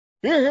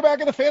We're here back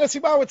in the fantasy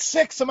bar with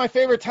 6 of my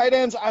favorite tight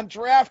ends on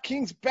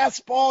DraftKings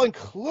Best Ball,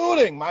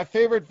 including my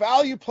favorite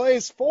value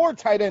plays for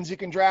tight ends you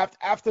can draft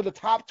after the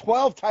top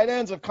 12 tight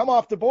ends have come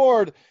off the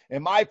board,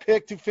 and my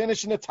pick to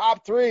finish in the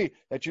top 3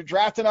 that you're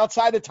drafting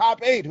outside the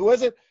top 8. Who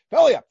is it?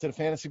 Belly up to the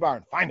fantasy bar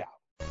and find out.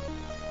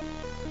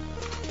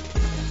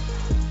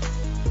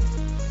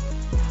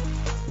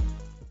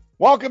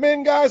 Welcome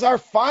in, guys. Our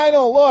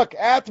final look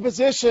at the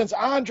positions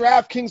on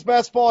DraftKings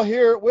Best Ball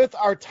here with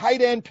our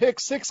tight end pick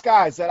 6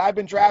 guys that I've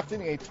been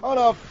drafting a ton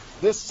of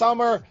this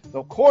summer.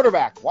 The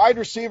quarterback, wide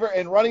receiver,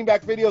 and running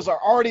back videos are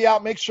already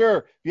out. Make sure,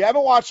 if you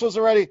haven't watched those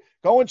already,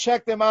 go and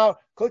check them out.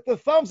 Click the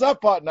thumbs up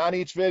button on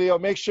each video.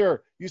 Make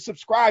sure you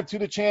subscribe to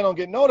the channel and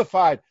get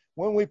notified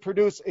when we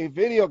produce a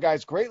video,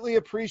 guys. Greatly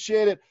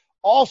appreciate it.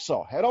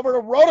 Also, head over to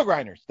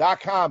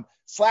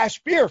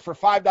rotogrinders.com/beer for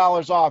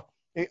 $5 off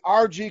a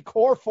RG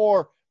Core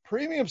 4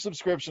 premium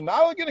subscription.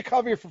 Not only going to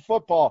cover you for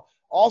football,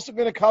 also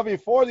going to cover you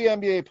for the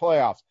NBA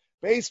playoffs,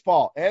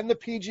 baseball, and the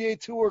PGA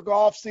Tour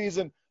golf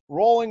season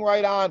rolling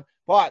right on.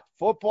 But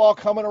football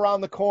coming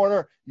around the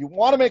corner. You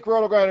want to make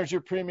RotoGrinders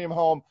your premium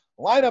home.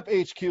 Lineup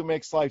HQ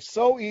makes life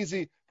so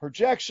easy.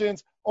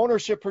 Projections,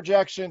 ownership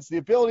projections, the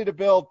ability to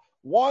build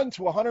 1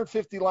 to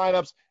 150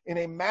 lineups in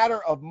a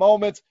matter of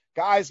moments.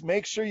 Guys,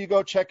 make sure you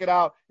go check it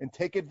out and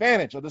take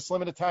advantage of this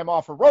limited time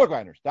offer.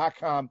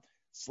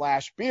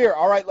 rotogrinders.com/beer.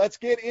 All right, let's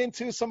get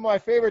into some of my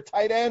favorite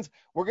tight ends.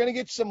 We're going to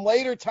get some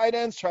later tight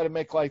ends, try to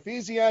make life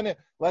easy on it.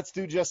 Let's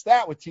do just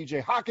that with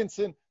TJ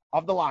Hockenson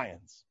of the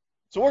Lions.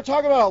 So we're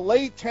talking about a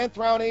late 10th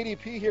round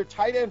ADP here,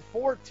 tight end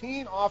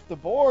 14 off the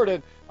board.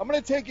 And I'm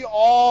going to take you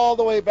all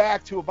the way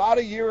back to about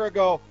a year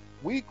ago.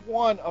 Week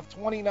 1 of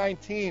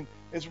 2019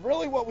 is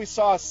really what we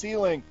saw a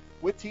ceiling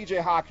with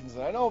TJ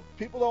Hockenson. I know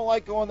people don't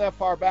like going that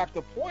far back.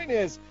 The point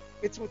is,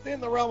 it's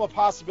within the realm of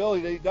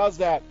possibility that he does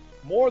that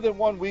more than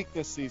 1 week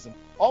this season.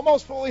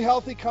 Almost fully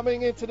healthy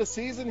coming into the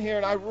season here,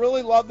 and I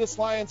really love this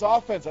Lions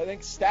offense. I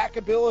think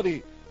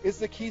stackability is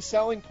the key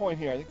selling point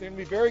here. I think they're going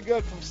to be very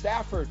good from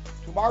Stafford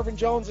to Marvin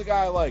Jones, a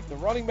guy I like. The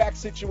running back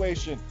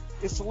situation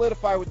is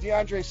solidified with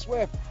DeAndre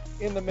Swift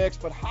in the mix,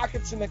 but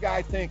Hockenson, the guy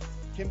I think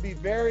can be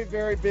very,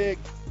 very big,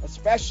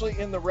 especially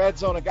in the red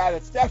zone, a guy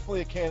that's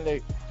definitely a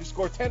candidate to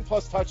score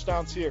 10-plus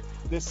touchdowns here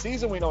this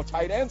season. We know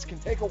tight ends can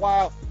take a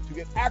while to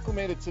get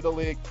acclimated to the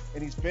league,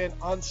 and he's been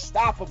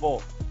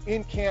unstoppable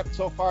in camp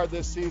so far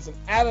this season.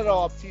 Add it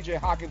all up, TJ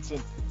Hockenson,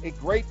 a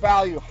great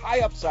value, high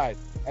upside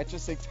at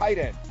just a tight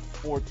end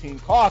 14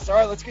 cost. All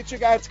right, let's get you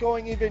guys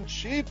going even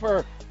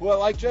cheaper, who I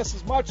like just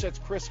as much. That's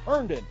Chris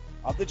Herndon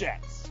of the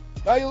Jets.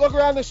 Now, you look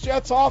around this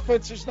Jets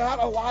offense, there's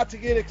not a lot to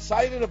get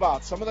excited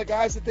about. Some of the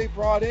guys that they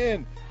brought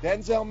in,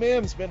 Denzel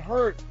Mims, been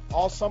hurt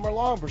all summer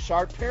long.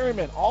 Brashard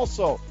Perryman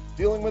also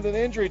dealing with an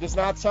injury, does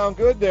not sound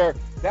good there.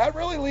 That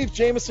really leaves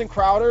Jamison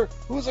Crowder,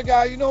 who's a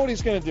guy, you know what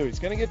he's going to do. He's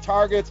going to get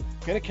targets,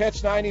 going to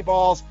catch 90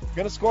 balls,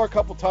 going to score a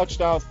couple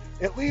touchdowns.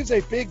 It leaves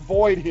a big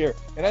void here,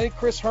 and I think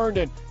Chris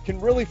Herndon can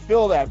really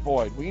fill that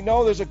void. We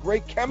know there's a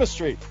great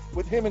chemistry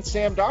with him and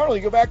Sam Darnold.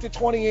 You go back to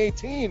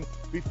 2018,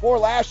 before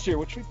last year,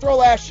 which we throw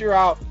last year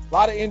out, a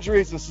lot of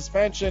injuries, the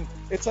suspension.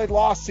 It's a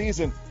lost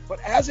season. But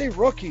as a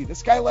rookie,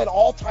 this guy led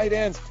all tight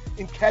ends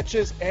in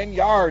catches and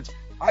yards.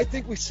 I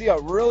think we see a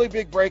really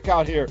big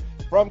breakout here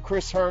from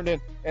Chris Herndon.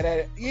 And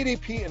at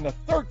ADP in the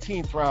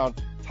 13th round,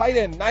 tight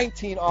end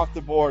 19 off the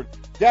board.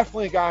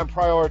 Definitely a guy I'm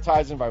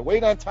prioritizing if I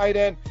wait on tight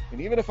end.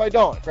 And even if I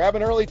don't, grab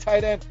an early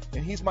tight end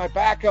and he's my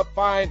backup,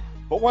 fine.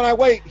 But when I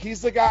wait,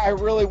 he's the guy I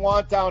really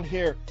want down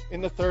here in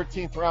the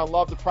 13th round.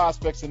 Love the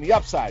prospects and the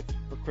upside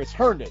for Chris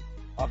Herndon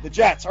of the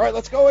Jets. All right,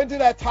 let's go into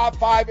that top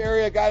 5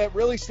 area. A guy that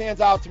really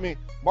stands out to me,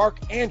 Mark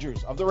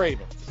Andrews of the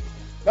Ravens.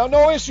 Now,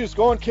 no issues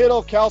going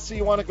Kittle, Kelsey,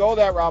 you want to go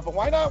that route, but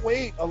why not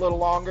wait a little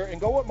longer and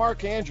go with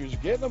Mark Andrews?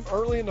 You're getting him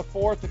early in the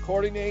 4th,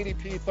 according to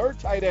ADP, 3rd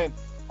tight end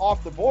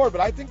off the board,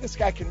 but I think this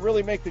guy can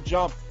really make the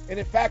jump and,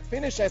 in fact,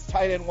 finish as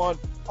tight end 1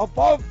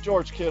 above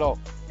George Kittle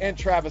and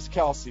Travis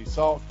Kelsey.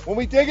 So when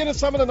we dig into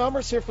some of the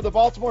numbers here for the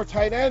Baltimore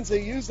tight ends,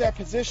 they use that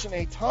position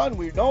a ton.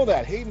 We know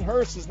that. Hayden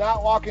Hurst is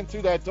not walking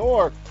through that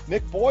door.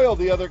 Nick Boyle,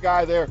 the other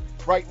guy there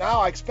right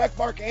now. I expect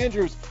Mark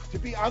Andrews to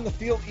be on the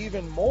field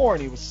even more,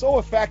 and he was so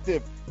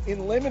effective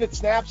in limited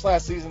snaps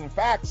last season. In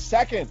fact,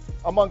 2nd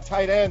among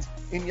tight ends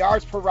in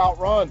yards per route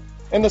run.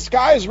 And the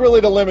sky is really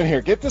the limit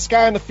here. Get this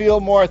guy on the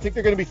field more. I think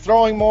they're going to be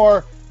throwing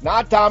more,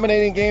 not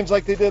dominating games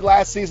like they did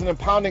last season and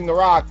pounding the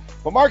rock.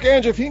 But Mark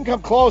Andrews, if he can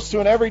come close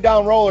to an every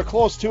down roll or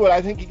close to it,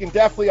 I think he can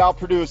definitely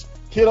outproduce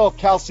Kittle,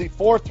 Kelsey,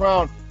 4th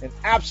round, an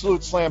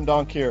absolute slam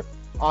dunk here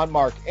on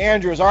Mark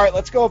Andrews. All right,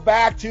 let's go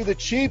back to the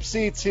cheap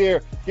seats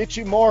here. Get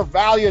you more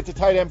value at the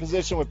tight end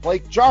position with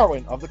Blake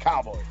Jarwin of the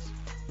Cowboys.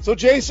 So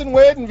Jason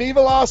Witt and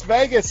Viva Las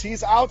Vegas,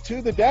 he's out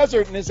to the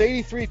desert, and his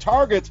 83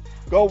 targets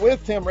go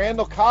with him.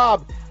 Randall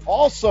Cobb,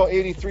 also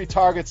 83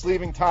 targets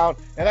leaving town.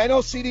 And I know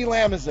CeeDee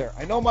Lamb is there.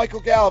 I know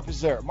Michael Gallup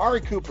is there. Amari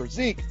Cooper,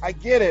 Zeke, I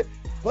get it.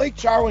 Blake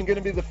Jarwin going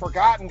to be the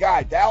forgotten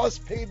guy. Dallas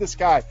paid this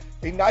guy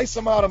a nice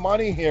amount of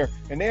money here,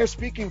 and they're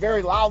speaking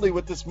very loudly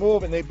with this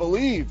move, and they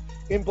believe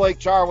in Blake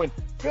Jarwin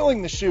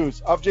filling the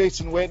shoes of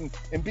Jason Witten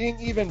and being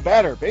even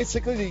better.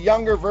 Basically the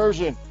younger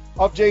version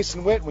of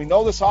Jason Witten. We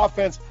know this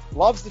offense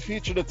loves to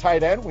feature the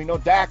tight end. We know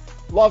Dak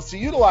loves to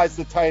utilize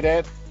the tight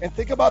end. And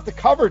think about the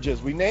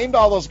coverages. We named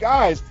all those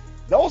guys.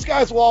 Those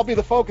guys will all be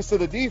the focus of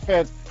the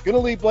defense. Going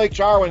to leave Blake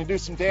Jarwin to do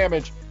some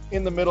damage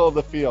in the middle of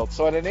the field.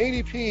 So at an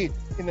ADP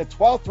in the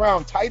 12th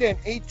round, tight end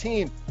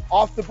 18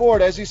 off the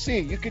board. As you see,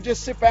 you could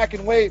just sit back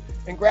and wait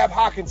and grab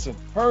Hockenson,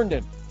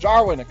 Herndon,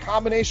 Jarwin, a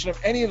combination of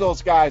any of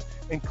those guys,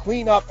 and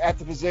clean up at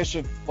the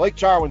position. Blake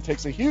Jarwin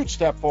takes a huge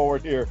step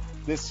forward here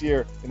this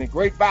year and a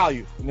great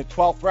value in the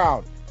 12th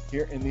round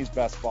here in these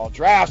best ball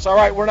drafts. All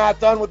right, we're not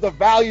done with the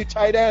value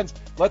tight ends.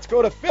 Let's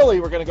go to Philly.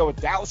 We're going to go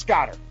with Dallas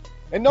Goedert.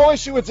 And no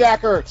issue with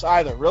Zach Ertz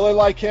either. Really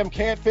like him.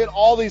 Can't fit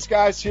all these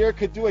guys here.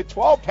 Could do a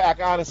 12-pack,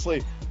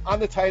 honestly, on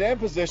the tight end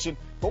position.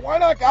 But why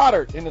not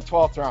Goddard in the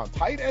 12th round?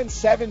 Tight end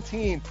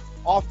 17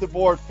 off the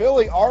board.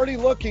 Philly already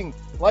looking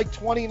like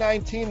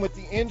 2019 with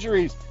the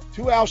injuries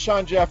to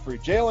Alshon Jeffrey,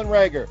 Jalen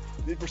Reagor.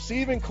 The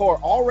receiving core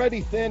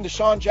already thin.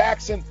 Deshaun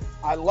Jackson,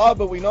 I love,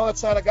 but we know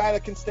that's not a guy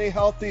that can stay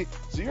healthy.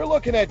 So you're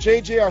looking at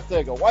J.J.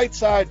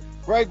 Arcega-Whiteside,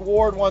 Greg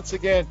Ward once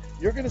again.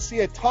 You're going to see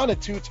a ton of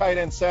two tight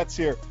end sets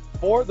here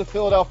for the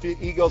Philadelphia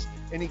Eagles,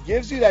 and he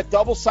gives you that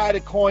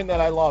double-sided coin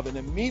that I love, an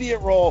immediate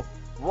roll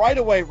right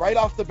away, right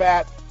off the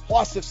bat.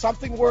 Plus, if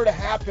something were to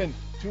happen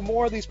to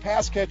more of these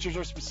pass catchers,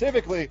 or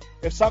specifically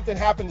if something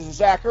happens to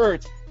Zach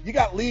Ertz, you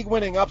got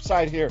league-winning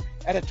upside here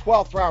at a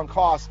 12th round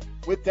cost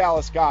with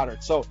Dallas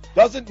Goedert. So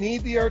doesn't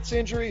need the Ertz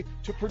injury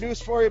to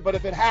produce for you, but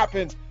if it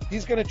happens,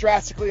 he's going to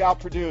drastically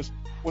outproduce.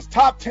 Was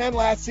top 10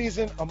 last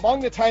season among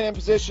the tight end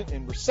position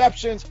in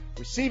receptions,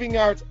 receiving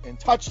yards, and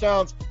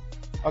touchdowns.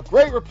 A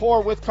great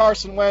rapport with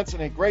Carson Wentz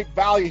and a great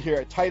value here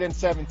at tight end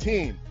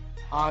 17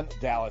 on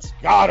Dallas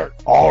Goedert.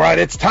 All right,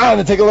 it's time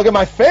to take a look at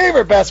my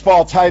favorite best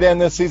ball tight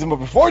end this season. But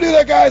before I do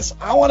that, guys,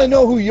 I want to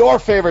know who your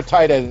favorite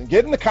tight end is.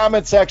 Get in the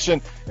comment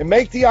section and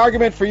make the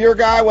argument for your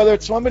guy, whether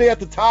it's somebody at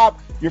the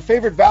top, your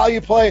favorite value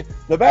play.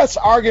 The best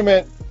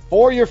argument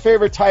for your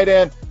favorite tight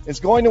end is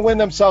going to win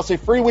themselves a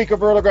free week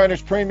of Roto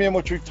Grinders Premium,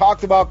 which we've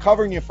talked about,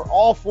 covering you for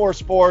all four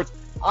sports.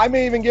 I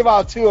may even give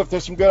out two if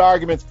there's some good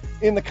arguments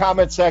in the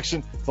comment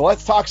section. So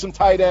let's talk some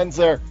tight ends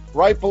there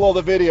right below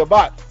the video.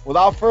 But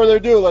without further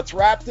ado, let's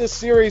wrap this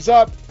series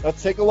up.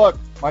 Let's take a look.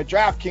 My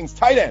DraftKings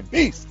tight end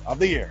beast of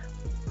the year.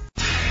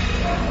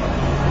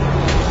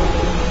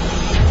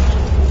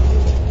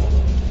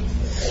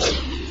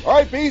 All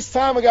right, beast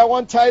time. We got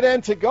one tight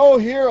end to go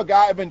here. A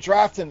guy I've been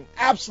drafting an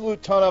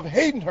absolute ton of,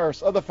 Hayden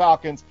Hurst of the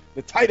Falcons,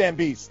 the tight end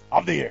beast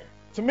of the year.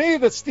 To me,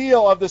 the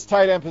steal of this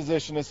tight end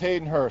position is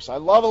Hayden Hurst. I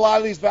love a lot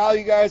of these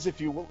value guys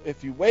if you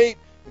wait,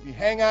 if you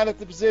hang on at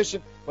the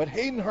position. But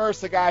Hayden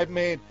Hurst, the guy I've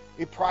made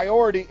a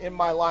priority in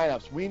my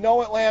lineups. We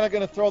know Atlanta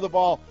going to throw the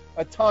ball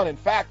a ton. In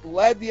fact,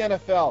 led the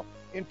NFL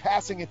in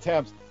passing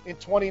attempts in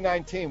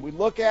 2019. We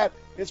look at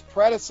his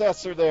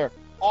predecessor there,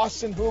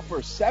 Austin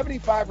Hooper,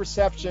 75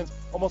 receptions,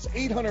 almost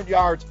 800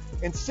 yards,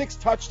 and 6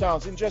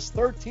 touchdowns in just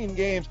 13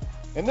 games.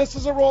 And this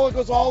is a role that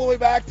goes all the way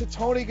back to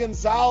Tony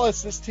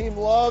Gonzalez. This team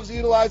loves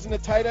utilizing the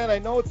tight end. I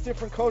know it's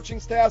different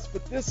coaching staffs,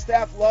 but this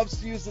staff loves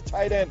to use the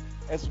tight end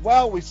as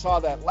well. We saw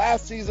that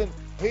last season.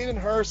 Hayden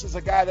Hurst is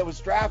a guy that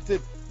was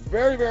drafted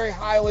very, very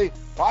highly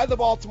by the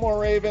Baltimore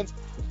Ravens.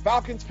 The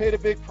Falcons paid a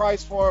big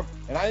price for him,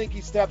 and I think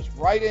he steps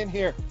right in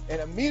here and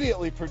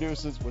immediately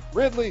produces with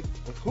Ridley,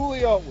 with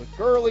Julio, with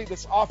Gurley.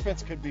 This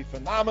offense could be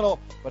phenomenal,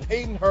 but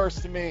Hayden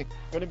Hurst, to me,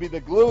 going to be the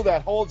glue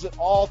that holds it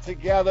all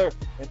together.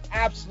 An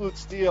absolute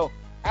steal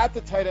at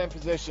the tight end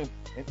position,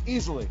 and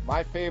easily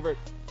my favorite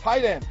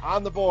tight end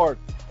on the board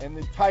and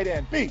the tight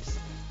end beast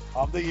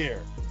of the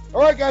year. All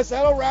right, guys,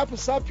 that'll wrap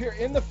us up here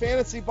in the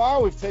Fantasy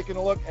Bar. We've taken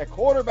a look at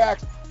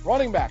quarterbacks,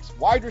 running backs,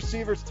 wide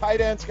receivers, tight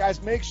ends. Guys,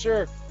 make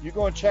sure you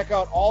go and check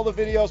out all the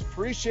videos.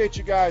 Appreciate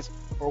you guys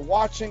for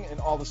watching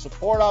and all the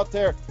support out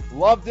there.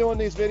 Love doing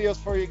these videos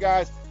for you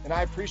guys, and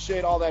I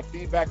appreciate all that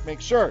feedback. Make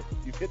sure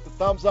you hit the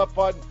thumbs up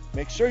button.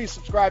 Make sure you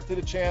subscribe to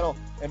the channel,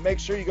 and make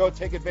sure you go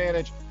take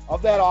advantage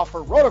of that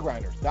offer,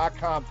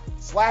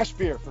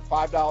 rotogrinders.com/beer for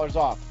 $5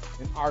 off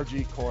an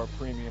RG Core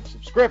Premium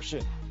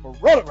subscription. For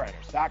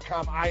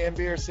rotogrinders.com, I am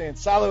Beer saying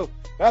salut.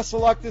 Best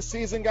of luck this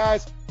season,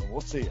 guys, and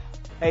we'll see you.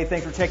 Hey,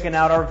 thanks for checking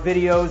out our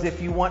videos.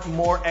 If you want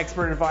more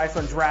expert advice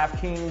on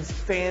DraftKings,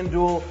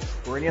 FanDuel,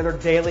 or any other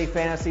daily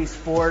fantasy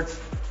sports,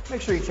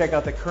 make sure you check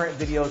out the current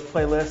videos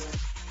playlist